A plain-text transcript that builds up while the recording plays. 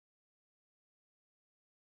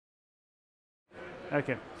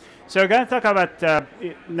Okay. So we're going to talk about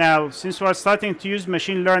now, since we're starting to use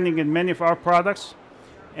machine learning in many of our products,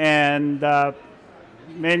 and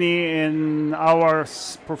many in our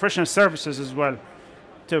professional services as well,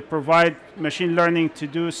 to provide machine learning to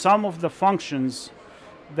do some of the functions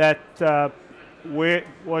that we're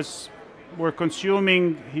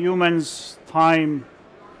consuming humans' time,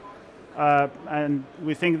 and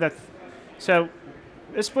we think that. So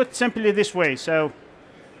let's put it simply this way. So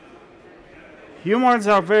humans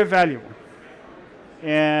are very valuable,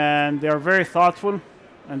 and they are very thoughtful,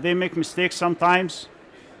 and they make mistakes sometimes,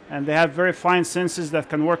 and they have very fine senses that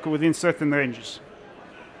can work within certain ranges.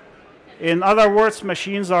 In other words,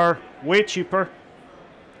 machines are way cheaper,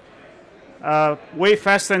 way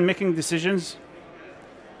faster in making decisions.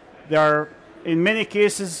 They are, in many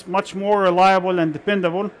cases, much more reliable and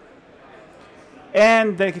dependable,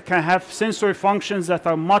 and they can have sensory functions that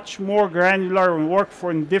are much more granular and work for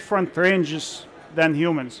in different ranges than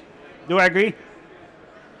humans. Do I agree?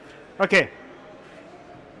 Okay.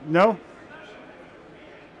 No?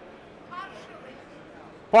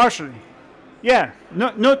 Partially. Yeah.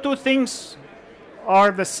 No two things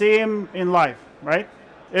are the same in life, right?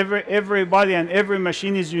 Everybody and every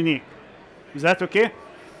machine is unique. Is that okay?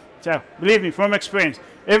 So believe me, from experience,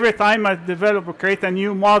 every time a developer creates a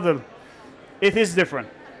new model, it is different.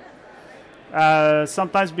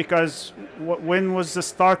 Sometimes because when was the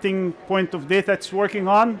starting point of data it's working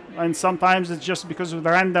on, and sometimes it's just because of the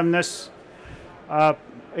randomness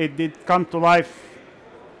it did come to life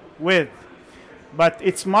with. But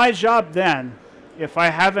it's my job then, if I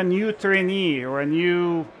have a new trainee or a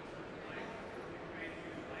new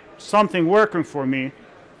something working for me,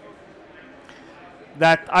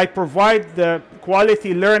 that I provide the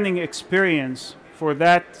quality learning experience for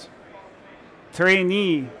that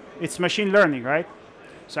trainee. It's machine learning, right?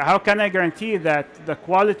 So how can I guarantee that the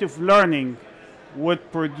quality of learning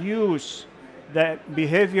would produce the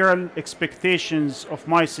behavioral expectations of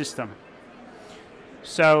my system?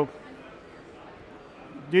 So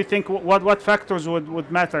do you think what factors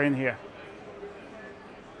would matter in here?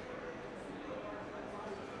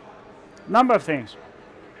 Number of things.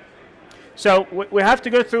 So we have to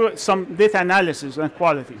go through some data analysis and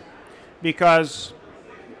quality, because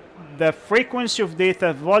the frequency of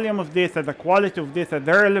data, volume of data, the quality of data,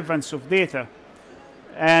 the relevance of data,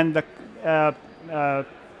 and the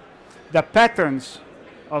patterns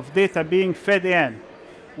of data being fed in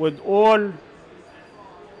would all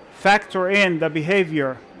factor in the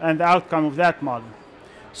behavior and the outcome of that model.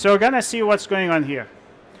 So we're going to see what's going on here.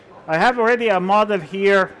 I have already a model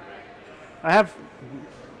here. I have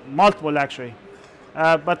multiple actually.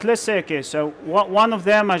 But let's say, okay, so one of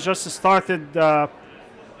them I just started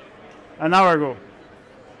an hour ago,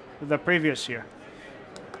 the previous year.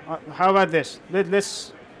 How about this?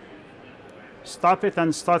 Let's stop it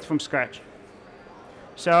and start from scratch.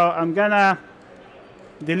 So I'm gonna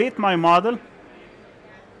delete my model.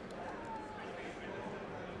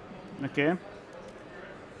 Okay.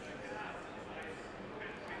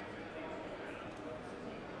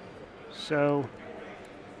 So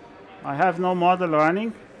I have no model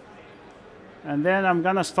running, and then I'm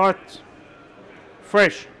gonna start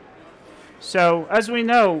fresh. So as we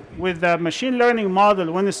know, with the machine learning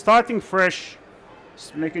model, when it's starting fresh,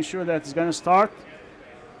 just making sure that it's going to start.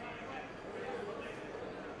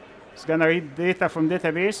 It's going to read data from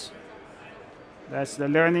database. That's the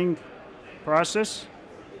learning process.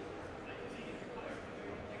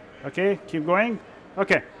 Okay, keep going.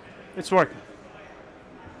 Okay, it's working.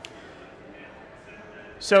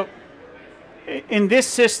 So in this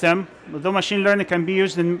system, although machine learning can be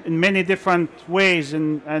used in many different ways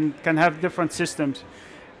and can have different systems,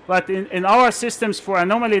 but in our systems for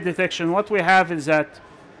anomaly detection, what we have is that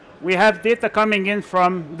we have data coming in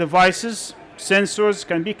from devices, sensors,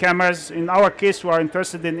 can be cameras. In our case, we are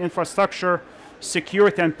interested in infrastructure,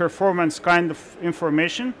 security, and performance kind of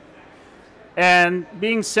information, and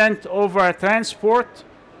being sent over a transport.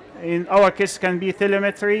 In our case, it can be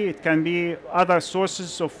telemetry, it can be other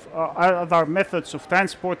sources of other methods of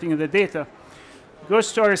transporting the data. It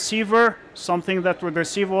goes to a receiver, something that would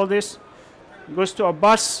receive all this. It goes to a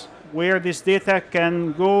bus where this data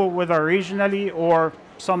can go, whether regionally or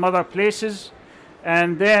some other places.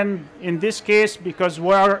 And then in this case, because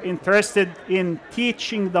we're interested in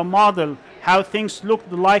teaching the model how things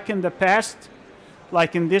looked like in the past,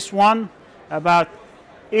 like in this one, about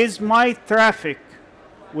is my traffic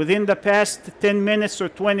within the past 10 minutes or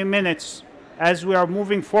 20 minutes as we are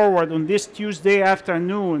moving forward on this Tuesday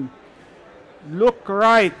afternoon look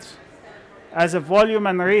right as a volume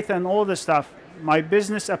and rate and all the stuff, my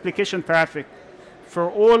business application traffic for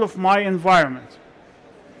all of my environment.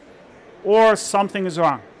 or something is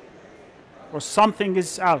wrong, or something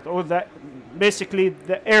is out, or that basically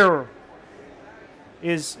the error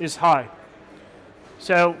is high.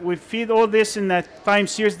 So we feed all this in a time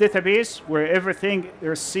series database where everything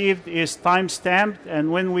received is time stamped,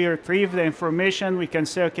 and when we retrieve the information, we can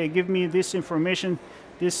say, okay, give me this information,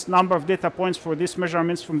 this number of data points for these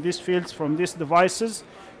measurements from these fields, from these devices,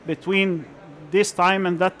 between this time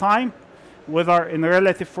and that time, whether in a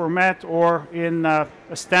relative format or in a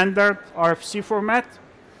standard RFC format.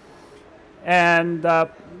 And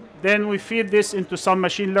then we feed this into some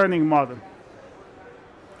machine learning model.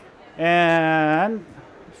 And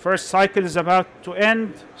first cycle is about to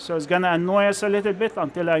end, so it's going to annoy us a little bit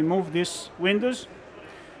until I move these windows.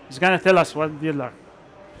 It's going to tell us what did learn,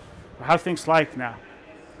 how things like now.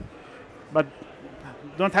 But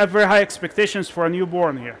don't have very high expectations for a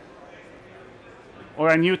newborn here, or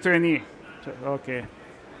a new trainee. Okay.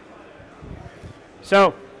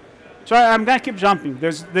 So I'm going to keep jumping.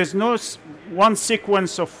 There's no one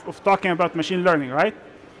sequence of talking about machine learning, right?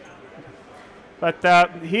 But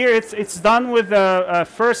here it's done with the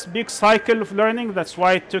first big cycle of learning. That's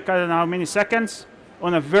why it took, I don't know how many seconds,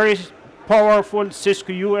 on a very powerful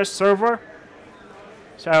Cisco US server.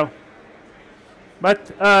 So,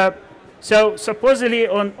 but so supposedly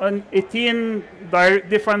on 18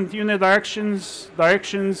 different unit directions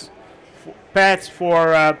paths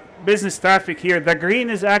for business traffic here, the green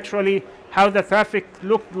is actually how the traffic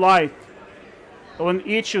looked like on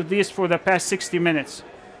each of these for the past 60 minutes.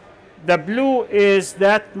 The blue is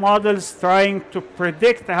that model's trying to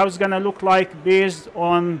predict how it's going to look like based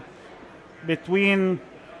on between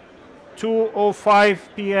 2:05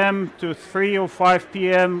 p.m. to 3:05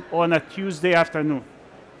 p.m. on a Tuesday afternoon.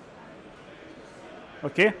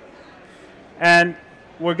 Okay? And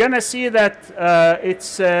we're going to see that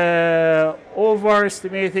it's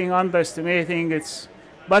overestimating, underestimating.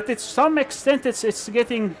 But to some extent, it's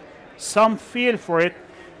getting some feel for it.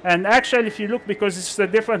 And actually, if you look, because it's the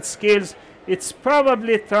different scales, it's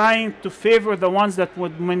probably trying to favor the ones that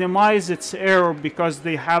would minimize its error because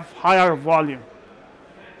they have higher volume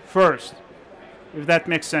first, if that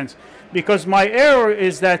makes sense. Because my error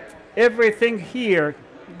is that everything here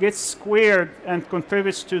gets squared and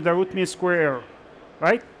contributes to the root mean square error,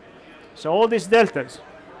 right? So all these deltas,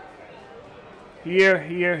 here,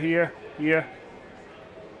 here, here, here.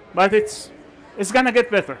 But it's going to get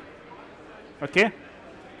better, okay?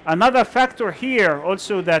 Another factor here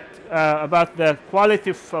also that about the quality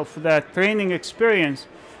of the training experience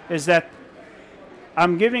is that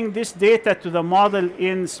I'm giving this data to the model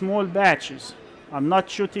in small batches. I'm not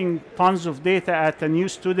shooting tons of data at a new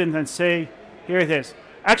student and say, here it is.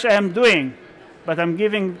 Actually, I'm doing, but I'm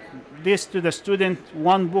giving this to the student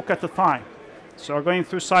one book at a time. So we're going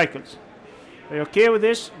through cycles. Are you okay with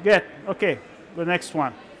this? Good. Okay, the next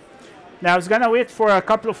one. Now it's going to wait for a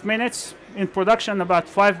couple of minutes. In production, about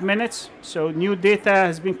 5 minutes. So new data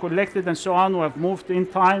has been collected and so on. We have moved in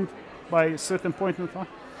time by a certain point in time.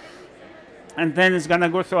 And then it's going to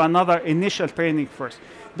go through another initial training first.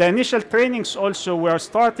 The initial trainings also, we are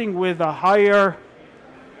starting with a higher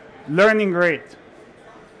learning rate.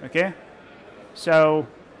 Okay? So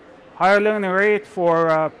higher learning rate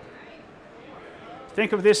for,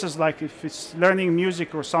 think of this as like if it's learning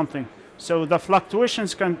music or something. So the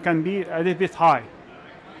fluctuations can be a little bit high.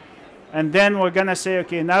 And then we're going to say,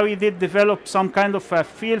 okay, now we did develop some kind of a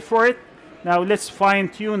feel for it. Now let's fine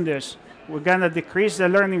tune this. We're going to decrease the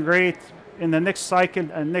learning rate in the next cycle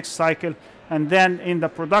and next cycle. And then in the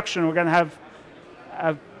production, we're going to have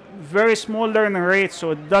a very small learning rate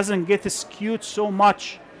so it doesn't get skewed so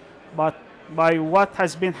much but by what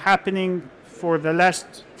has been happening for the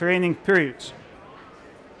last training periods.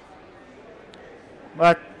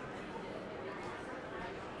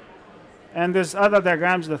 And there's other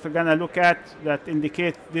diagrams that we're going to look at that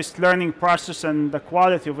indicate this learning process and the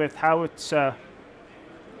quality of it, how it's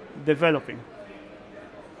developing.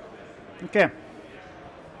 Okay.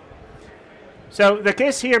 So the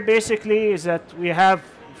case here basically is that we have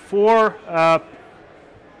 4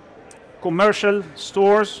 commercial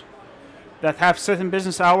stores that have certain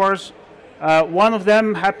business hours. One of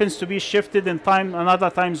them happens to be shifted in time, another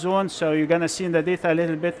time zone, so you're going to see in the data a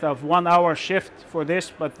little bit of 1 hour shift for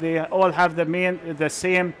this, but they all have the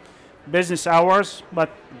same business hours, but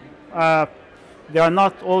they are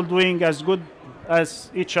not all doing as good as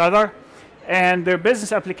each other, and their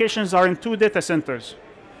business applications are in 2 data centers.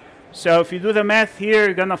 So if you do the math here,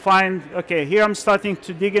 you're going to find, okay, here I'm starting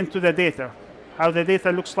to dig into the data, how the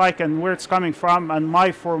data looks like and where it's coming from and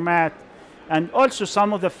my format. And also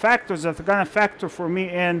some of the factors that are going to factor for me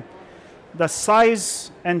in the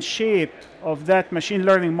size and shape of that machine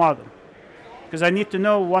learning model. because I need to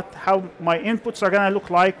know how my inputs are going to look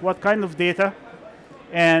like, what kind of data,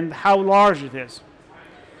 and how large it is.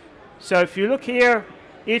 So if you look here,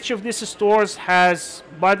 each of these stores has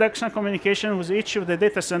bidirectional communication with each of the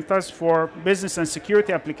data centers for business and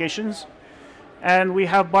security applications. And we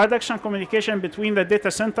have bidirectional communication between the data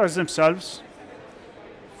centers themselves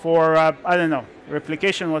for, I don't know,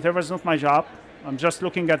 replication, whatever is not my job. I'm just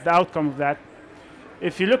looking at the outcome of that.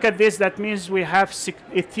 If you look at this, that means we have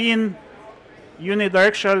 18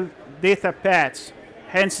 unidirectional data paths,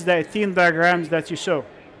 hence the 18 diagrams that you saw. It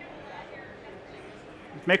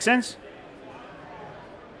makes sense?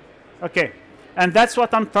 Okay, and that's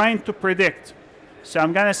what I'm trying to predict. So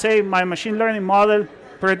I'm going to say my machine learning model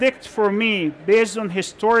predict for me, based on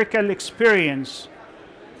historical experience,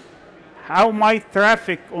 how my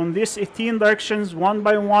traffic on these 18 directions one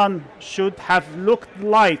by one should have looked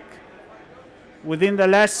like within the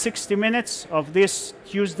last 60 minutes of this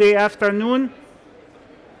Tuesday afternoon.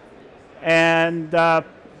 And now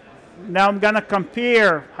I'm going to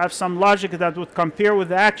compare, have some logic that would compare with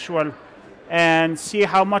the actual and see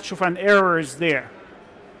how much of an error is there.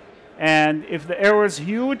 And if the error is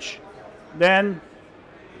huge, then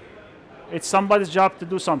it's somebody's job to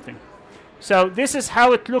do something. So this is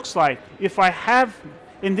how it looks like. If I have,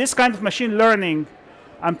 in this kind of machine learning,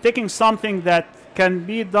 I'm taking something that can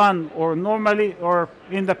be done or normally or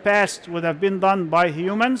in the past would have been done by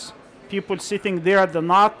humans, people sitting there at the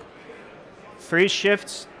NOC, 3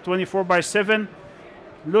 shifts, 24/7,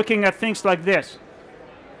 looking at things like this.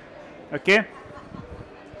 Okay?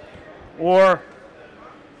 Or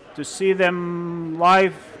to see them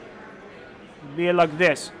live, be like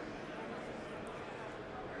this.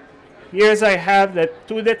 Here's I have the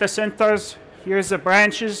 2 data centers, here's the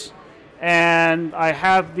branches, and I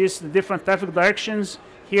have these different traffic directions.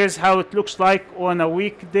 Here's how it looks like on a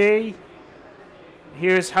weekday.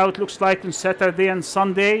 Here's how it looks like on Saturday and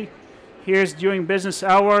Sunday. Here's during business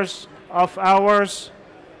hours, off hours.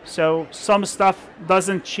 So some stuff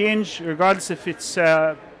doesn't change regardless if it's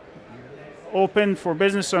open for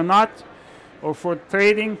business or not, or for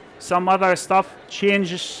trading. Some other stuff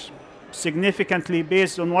changes significantly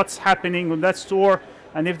based on what's happening on that store,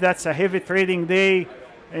 and if that's a heavy trading day,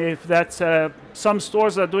 if that's some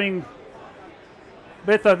stores are doing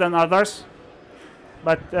better than others.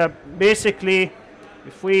 But basically,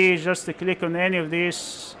 if we just click on any of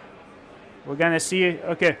these, we're going to see,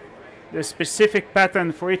 okay, the specific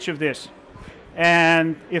pattern for each of this.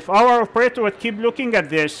 And if our operator would keep looking at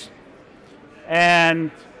this,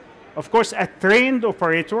 and of course a trained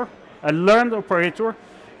operator, a learned operator,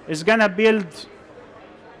 is going to build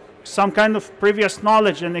some kind of previous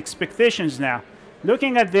knowledge and expectations now.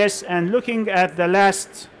 Looking at this and looking at the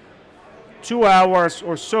last 2 hours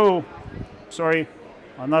or so, sorry,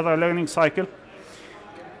 another learning cycle,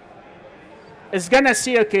 is going to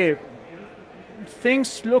see, okay,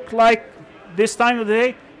 things look like this time of the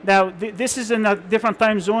day. Now, this is in a different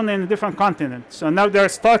time zone and a different continent. So now they're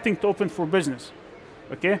starting to open for business,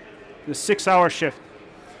 okay? The 6-hour shift.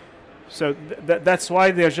 So that's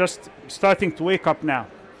why they're just starting to wake up now.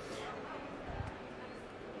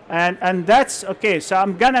 And that's, okay, so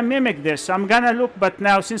I'm going to mimic this. I'm going to look, but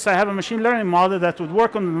now since I have a machine learning model that would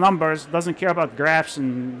work on the numbers, doesn't care about graphs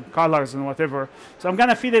and colors and whatever, so I'm going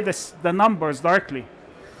to feed it the numbers directly.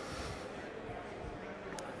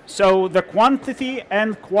 So the quantity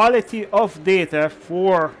and quality of data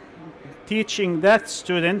for teaching that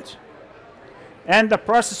student and the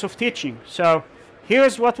process of teaching. So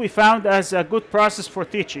here's what we found as a good process for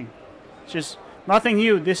teaching, which is nothing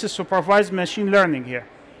new. This is supervised machine learning here.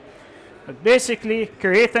 But basically,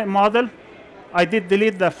 create a model. I did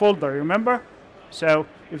delete the folder, remember? So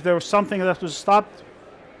if there was something that was stopped,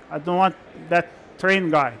 I don't want that train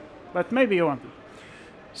guy, but maybe you want it.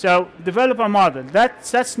 So develop a model.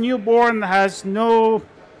 That's newborn, has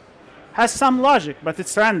some logic, but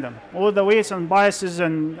it's random. All the weights and biases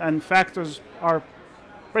and factors are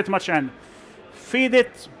pretty much random. Feed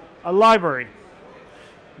it a library,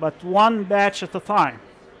 but 1 batch at a time.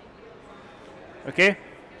 Okay?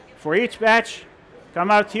 For each batch,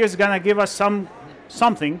 come out here is gonna give us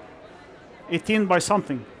something, 18 by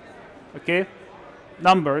something. Okay?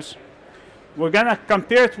 Numbers. We're going to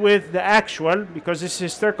compare it with the actual, because it's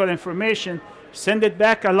historical information, send it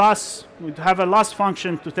back a loss. We'd have a loss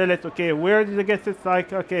function to tell it, okay, where did I get it?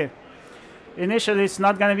 Like, okay, initially it's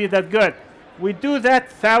not going to be that good. We do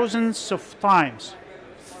that thousands of times.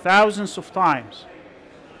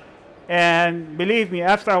 And believe me,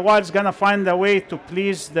 after a while, it's going to find a way to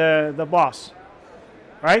please the boss,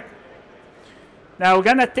 right? Now we're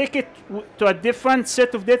going to take it to a different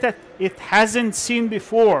set of data it hasn't seen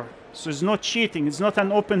before. So it's not cheating. It's not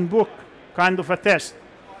an open book. kind of a test.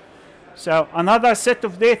 So another set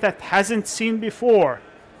of data it hasn't seen before.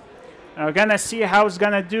 And we're gonna see how it's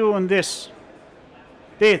gonna do on this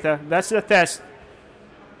data. That's the test.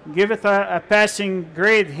 Give it a passing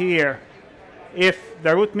grade here if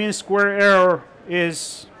the root mean square error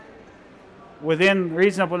is within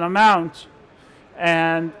reasonable amount,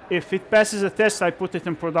 and if it passes the test, I put it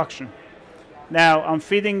in production. Now I'm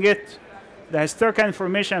feeding it the historical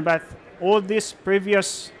information about all these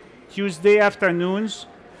previous Tuesday afternoons,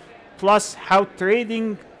 plus how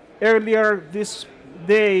trading earlier this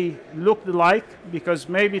day looked like, because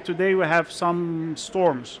maybe today we have some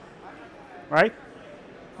storms, right?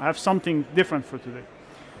 I have something different for today.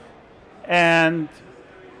 And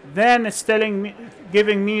then it's telling me,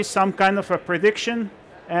 giving me some kind of a prediction,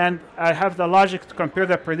 and I have the logic to compare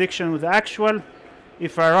the prediction with the actual.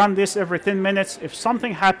 If I run this every 10 minutes, if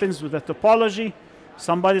something happens with the topology,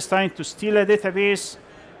 somebody's trying to steal a database,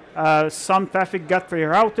 some traffic got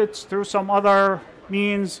rerouted through some other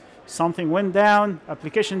means, something went down,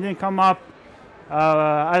 application didn't come up,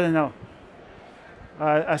 I don't know,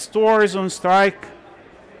 a store is on strike,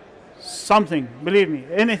 something, believe me,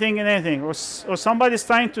 anything and anything, or somebody's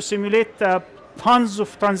trying to simulate tons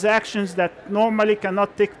of transactions that normally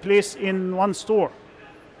cannot take place in one store.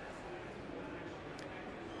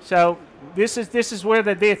 So this is where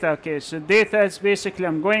the data, okay, so data is basically,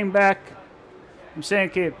 I'm going back, I'm saying,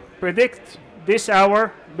 okay, predict this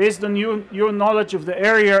hour based on your knowledge of the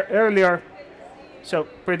area earlier. So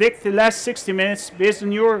predict the last 60 minutes based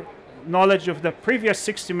on your knowledge of the previous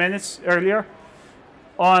 60 minutes earlier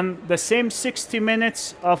on the same 60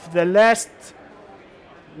 minutes of the last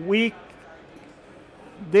week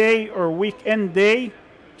day or weekend day,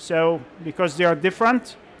 so because they are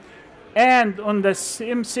different, and on the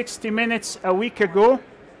same 60 minutes a week ago,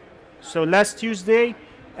 so last Tuesday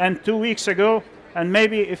and 2 weeks ago, and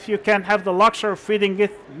maybe if you can have the luxury of feeding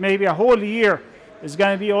it maybe a whole year, it's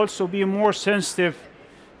going to be also be more sensitive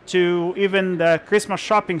to even the Christmas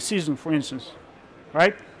shopping season, for instance,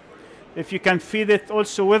 right? If you can feed it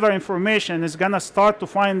also weather information, it's going to start to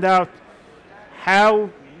find out how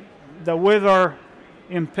the weather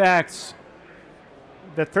impacts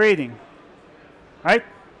the trading, right?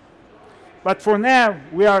 But for now,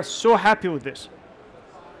 we are so happy with this.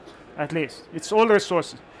 At least, it's all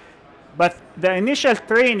resources. But the initial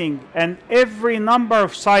training and every number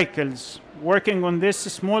of cycles working on this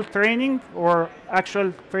small training or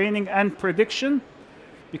actual training and prediction,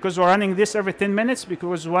 because we're running this every 10 minutes,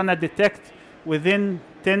 because we want to detect within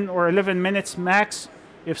 10 or 11 minutes max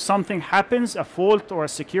if something happens, a fault or a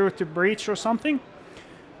security breach or something.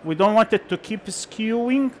 We don't want it to keep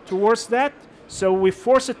skewing towards that. So we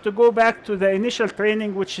force it to go back to the initial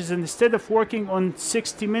training, which is instead of working on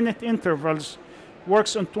 60-minute intervals,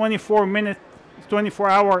 works on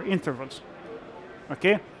 24-hour intervals.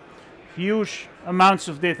 Okay? Huge amounts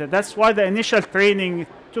of data. That's why the initial training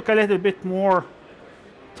took a little bit more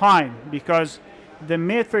time, because the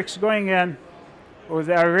matrix going in, or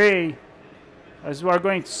the array, as we're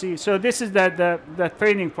going to see. So this is the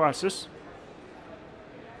training process.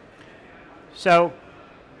 So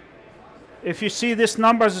if you see these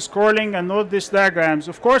numbers scrolling and all these diagrams,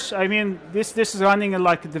 of course, I mean, this is running in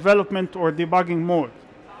like development or debugging mode.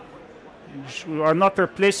 We are not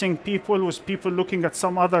replacing people with people looking at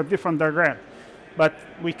some other different diagram. But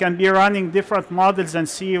we can be running different models and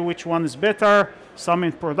see which one is better, some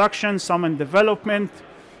in production, some in development.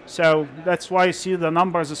 So that's why you see the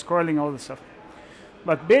numbers scrolling, all this stuff.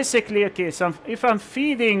 But basically, okay, so if I'm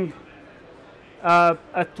feeding a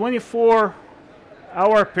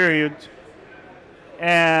 24-hour period,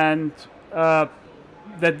 and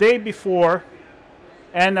the day before,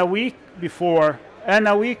 and a week before, and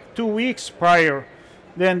a week, 2 weeks prior,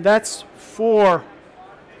 then that's four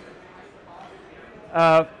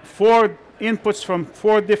inputs from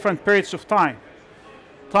 4 different periods of time,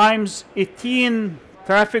 times 18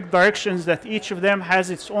 traffic directions that each of them has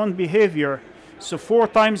its own behavior. So 4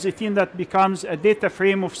 times 18, that becomes a data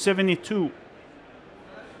frame of 72.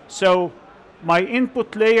 So my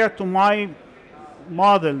input layer to my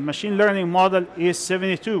model, machine learning model, is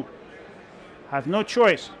 72. I have no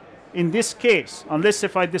choice in this case, unless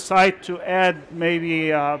if I decide to add maybe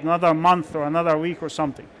another month or another week or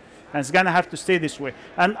something. And it's going to have to stay this way.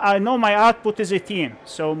 And I know my output is 18.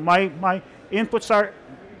 So my inputs are,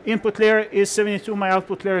 input layer is 72, my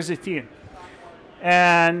output layer is 18.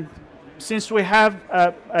 And since we have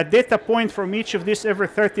a data point from each of these every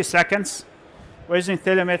 30 seconds, we're using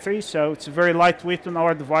telemetry, so it's very lightweight on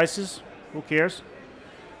our devices. Who cares?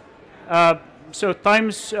 So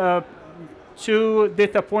times 2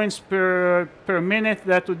 data points per minute,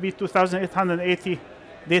 that would be 2,880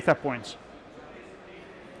 data points.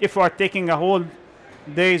 If we are taking a whole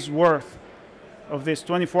day's worth of this,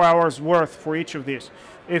 24 hours worth for each of these.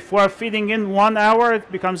 If we're feeding in 1 hour,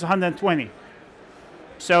 it becomes 120.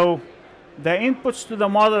 So the inputs to the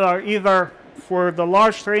model are either for the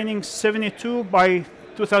large training 72 by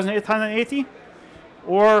 2880,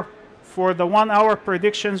 or for the 1 hour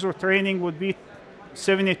predictions or training would be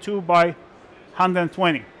 72 by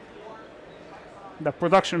 120, the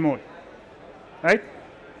production mode, right?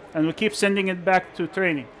 And we keep sending it back to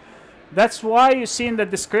training. That's why you see in the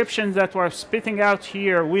descriptions that we're spitting out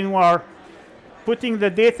here when we're putting the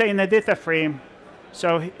data in a data frame.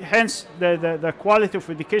 So hence the quality of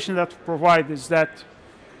education that we provide is that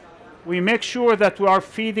we make sure that we are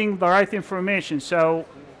feeding the right information. So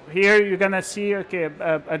here you're going to see, okay,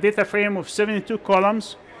 a data frame of 72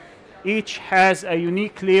 columns. Each has a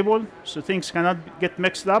unique label, so things cannot get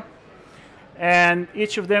mixed up. And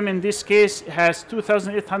each of them in this case has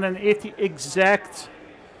 2,880 exact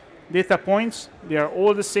data points. They are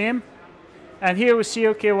all the same. And here we see,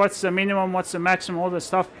 okay, what's the minimum, what's the maximum, all the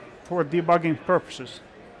stuff for debugging purposes.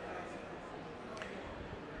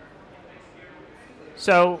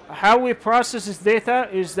 So how we process this data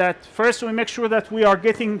is that first we make sure that we are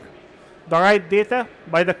getting the right data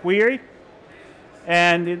by the query.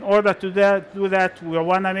 And in order to do that, we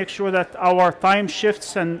want to make sure that our time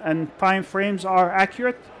shifts and time frames are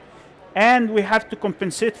accurate. And we have to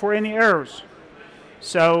compensate for any errors.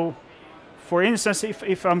 So, for instance,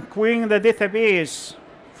 if I'm querying the database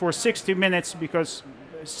for 60 minutes, because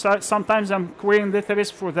sometimes I'm querying the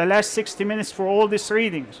database for the last 60 minutes for all these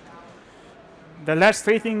readings. The last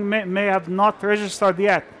reading may have not registered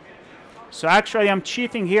yet. So actually I'm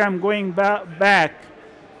cheating here. I'm going back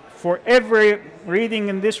for every reading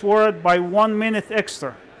in this word by 1 minute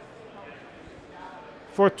extra.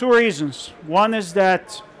 For two reasons. One is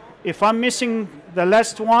that if I'm missing the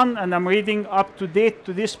last one and I'm reading up to date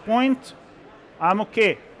to this point, I'm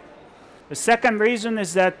okay. The second reason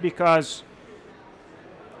is that because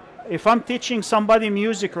if I'm teaching somebody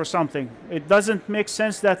music or something, it doesn't make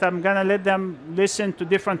sense that I'm going to let them listen to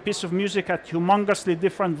different pieces of music at humongously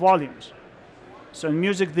different volumes. So in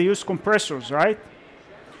music, they use compressors, right?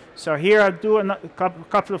 So here I do a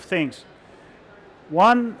couple of things.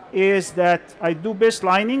 One is that I do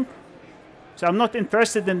baselining. So I'm not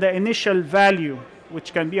interested in the initial value,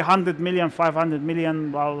 which can be 100 million, 500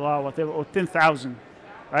 million, blah, blah, whatever, or 10,000,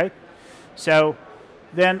 right? So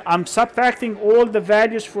then I'm subtracting all the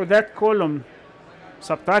values for that column,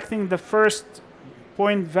 subtracting the first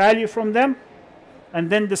point value from them, and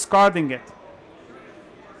then discarding it.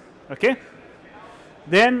 Okay?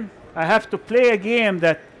 Then I have to play a game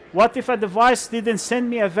that what if a device didn't send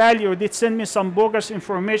me a value or did send me some bogus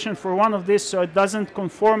information for one of these, so it doesn't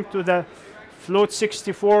conform to the float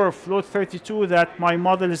 64 or float 32 that my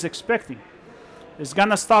model is expecting. It's going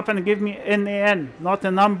to stop and give me NaN, not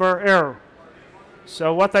a number error.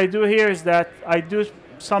 So what I do here is that I do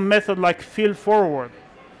some method like fill forward.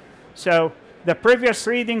 So the previous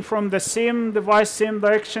reading from the same device, same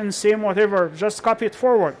direction, same whatever, just copy it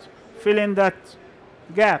forward, fill in that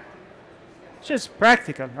gap. It's just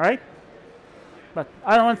practical, right? But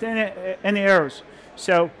I don't want any errors.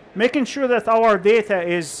 So making sure that our data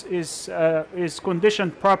is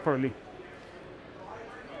conditioned properly.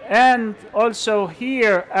 And also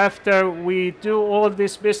here, after we do all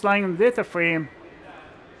this baseline data frame,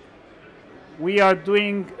 we are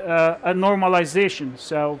doing a normalization.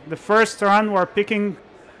 So the first run, we're picking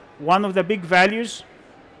one of the big values,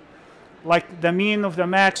 like the mean of the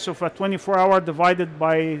max of a 24-hour divided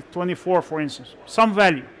by 24, for instance, some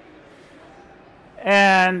value.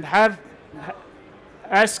 And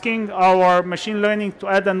asking our machine learning to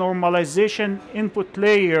add a normalization input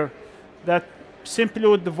layer that simply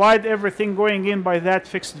would divide everything going in by that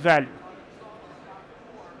fixed value.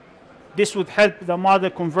 This would help the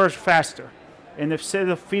model converge faster. And instead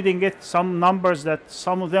of feeding it some numbers that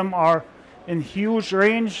some of them are in huge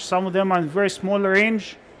range, some of them are in very small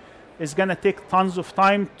range, it's going to take tons of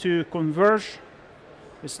time to converge.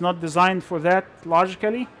 It's not designed for that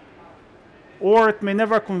logically. Or it may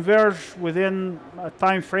never converge within a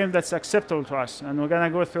time frame that's acceptable to us. And we're going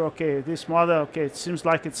to go through, okay, this model, okay, it seems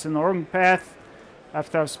like it's in the wrong path.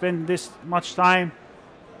 After I've spent this much time,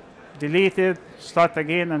 delete it, start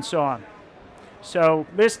again, and so on. So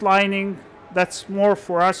baselining, that's more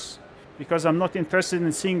for us because I'm not interested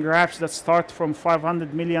in seeing graphs that start from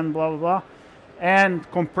 500 million, blah, blah, blah. And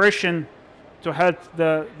compression to help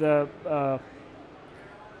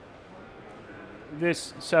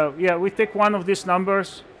this. So yeah, we take one of these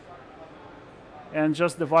numbers and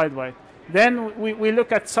just divide by it. Then we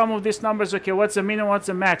look at some of these numbers. Okay, what's the minimum, what's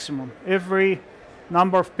the maximum? Every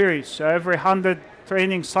number of periods. So every 100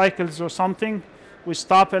 training cycles or something, we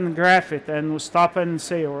stop and graph it, and we stop and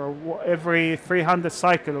say, or every 300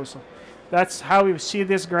 cycles or so. That's how we see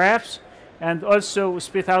these graphs. And also we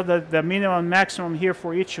spit out the minimum and maximum here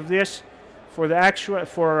for each of this, for the actual,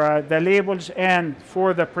 for the labels and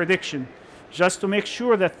for the prediction, just to make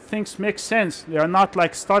sure that things make sense. They are not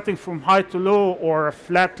like starting from high to low or a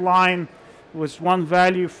flat line with one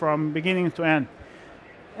value from beginning to end.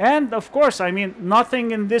 And of course, I mean,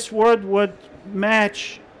 nothing in this world would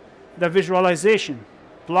match the visualization.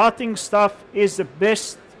 Plotting stuff is the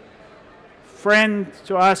best friend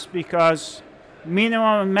to us because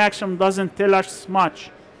minimum and maximum doesn't tell us much.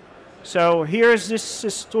 So here's this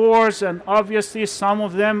stores, and obviously some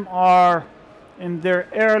of them are in their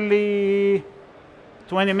early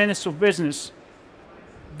 20 minutes of business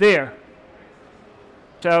there.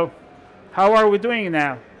 So how are we doing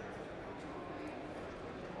now?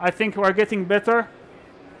 I think we're getting better.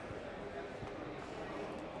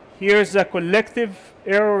 Here's the collective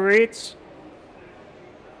error rates.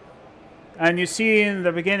 And you see in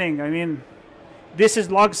the beginning, I mean, this is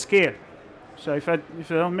log scale. So if I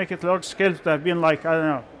don't make it log scale, it would have been like, I don't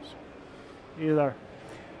know, either.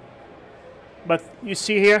 But you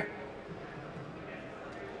see here,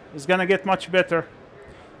 it's going to get much better.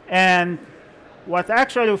 And what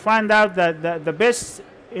actually we find out that the best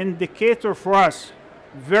indicator for us,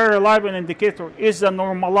 very reliable indicator, is the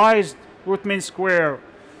normalized root mean square,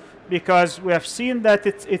 because we have seen that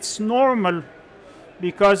it's normal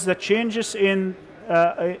because the changes in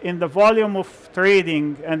the volume of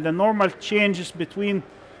trading and the normal changes between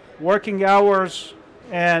working hours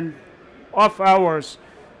and off hours,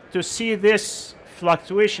 to see this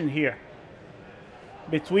fluctuation here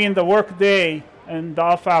between the work day and the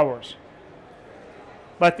off hours.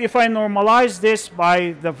 But if I normalize this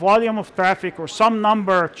by the volume of traffic or some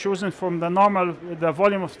number chosen from the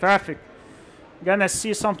volume of traffic, I'm gonna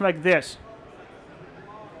see something like this.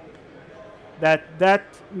 That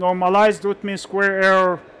normalized root mean square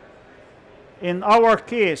error in our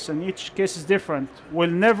case, and each case is different,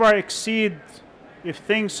 will never exceed, if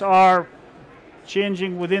things are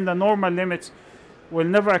changing within the normal limits, will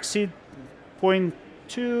never exceed 0.2,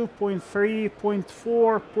 0.3,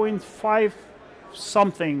 0.4, 0.5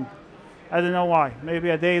 something. I don't know why. Maybe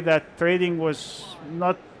a day that trading was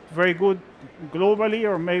not very good globally,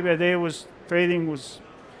 or maybe a day trading was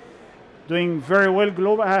doing very well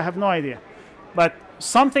globally. I have no idea. But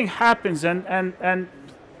something happens, and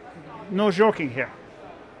no joking here.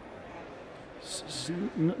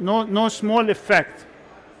 No small effect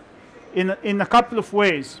in a couple of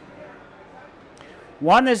ways.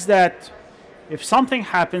 One is that if something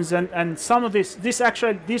happens, and some of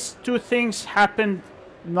these two things happened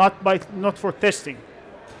not for testing.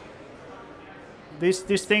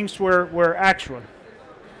 These things were actual.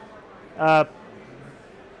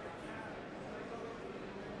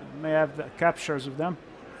 May have the captures of them.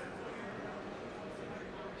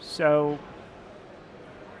 So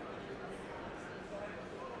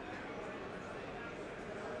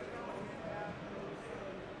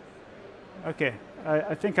okay,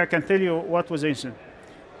 I think I can tell you what was the incident.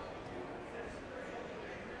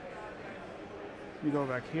 Let me go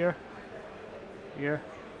back here.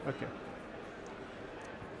 Okay.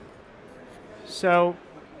 So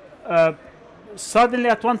suddenly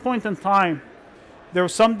at one point in time, there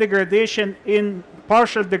was some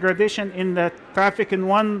partial degradation in the traffic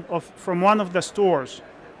from one of the stores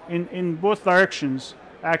in both directions,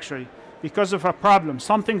 actually, because of a problem.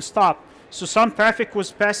 Something stopped. So some traffic was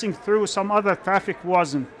passing through, some other traffic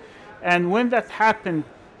wasn't. And when that happened,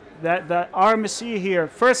 the RMSE here,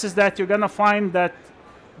 first is that you're going to find that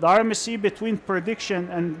the RMSE between prediction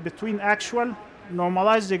and between actual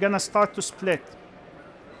normalized, they're going to start to split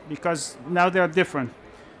because now they're different.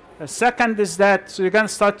 The second is that, so you're going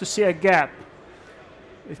to start to see a gap.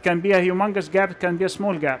 It can be a humongous gap, it can be a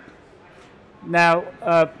small gap. Now,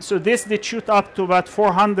 so this did shoot up to about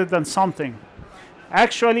 400 and something.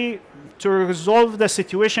 Actually, to resolve the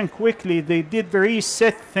situation quickly, they did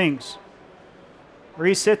reset things.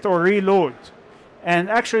 Reset or reload.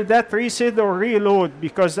 And actually that reset or reload,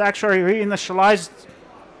 because actually reinitialized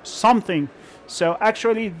something. So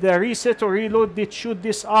actually the reset or reload did shoot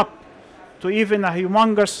this up to even a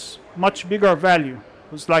humongous, much bigger value.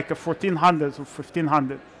 It was like a 1400 or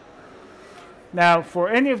 1500. Now, for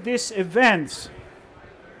any of these events,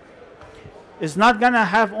 it's not going to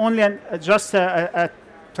have only just a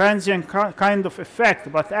transient kind of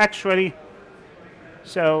effect, but actually,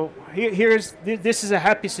 so this is a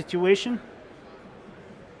happy situation,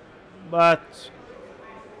 but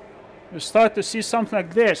you start to see something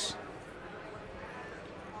like this.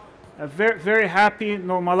 very, very happy,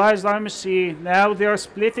 normalized RMC. Now they are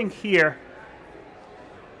splitting here.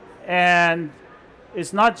 And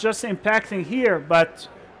it's not just impacting here, but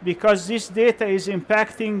because this data is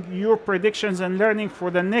impacting your predictions and learning for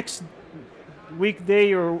the next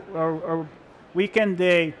weekday or weekend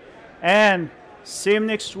day, and same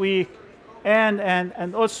next week,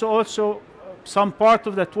 and also some part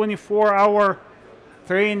of the 24-hour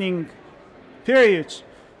training periods.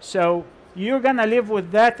 So you're gonna live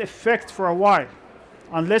with that effect for a while,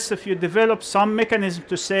 unless if you develop some mechanism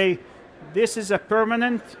to say, this is a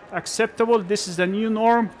permanent, acceptable, this is the new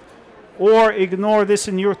norm, or ignore this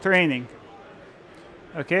in your training,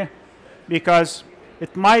 okay? Because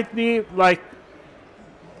it might be like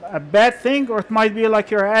a bad thing, or it might be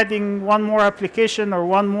like you're adding one more application or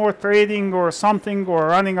one more trading or something, or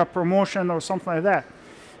running a promotion or something like that.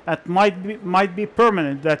 That might be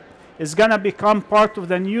permanent, that is gonna become part of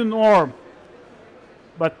the new norm,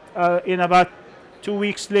 but in about 2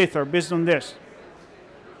 weeks later, based on this.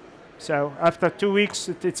 So after 2 weeks,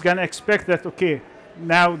 it's gonna expect that, okay,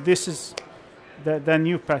 now this is the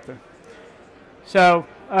new pattern. So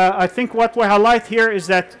I think what we highlight here is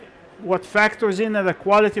that what factors in the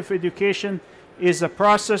quality of education is the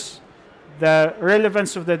process, the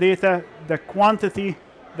relevance of the data, the quantity,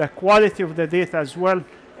 the quality of the data as well,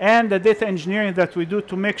 and the data engineering that we do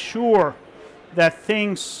to make sure that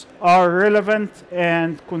things are relevant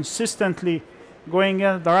and consistently going in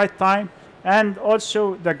at the right time, and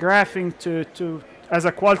also the graphing to as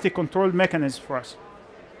a quality control mechanism for us.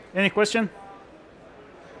 Any question?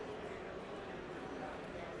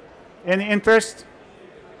 Any interest?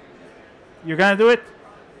 You're gonna do it?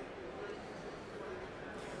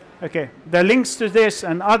 Okay, the links to this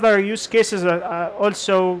and other use cases are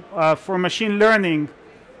also for machine learning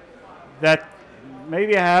that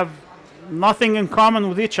maybe have nothing in common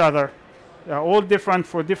with each other. They're all different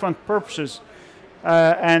for different purposes.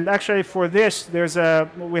 And actually for this,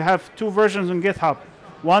 we have 2 versions on GitHub.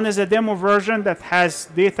 One is a demo version that has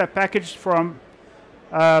data packaged from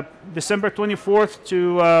December 24th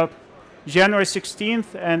to January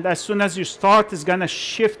 16th, and as soon as you start, it's gonna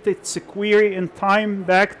shift its query in time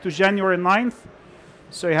back to January 9th.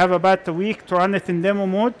 So you have about a week to run it in demo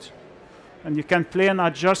mode, and you can play and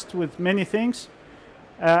adjust with many things.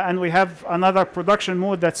 And we have another production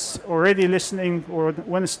mode that's already listening, or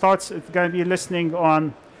when it starts, it's gonna be listening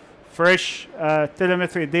on fresh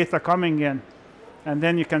telemetry data coming in. And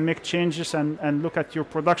then you can make changes and look at your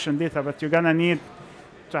production data, but you're gonna need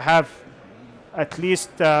to have at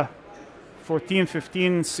least 14,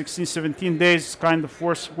 15, 16, 17 days kind of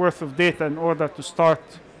worth of data in order to start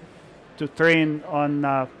to train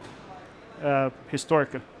on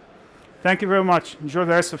historical. Thank you very much. Enjoy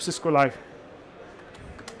the rest of Cisco Live.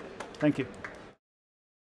 Thank you.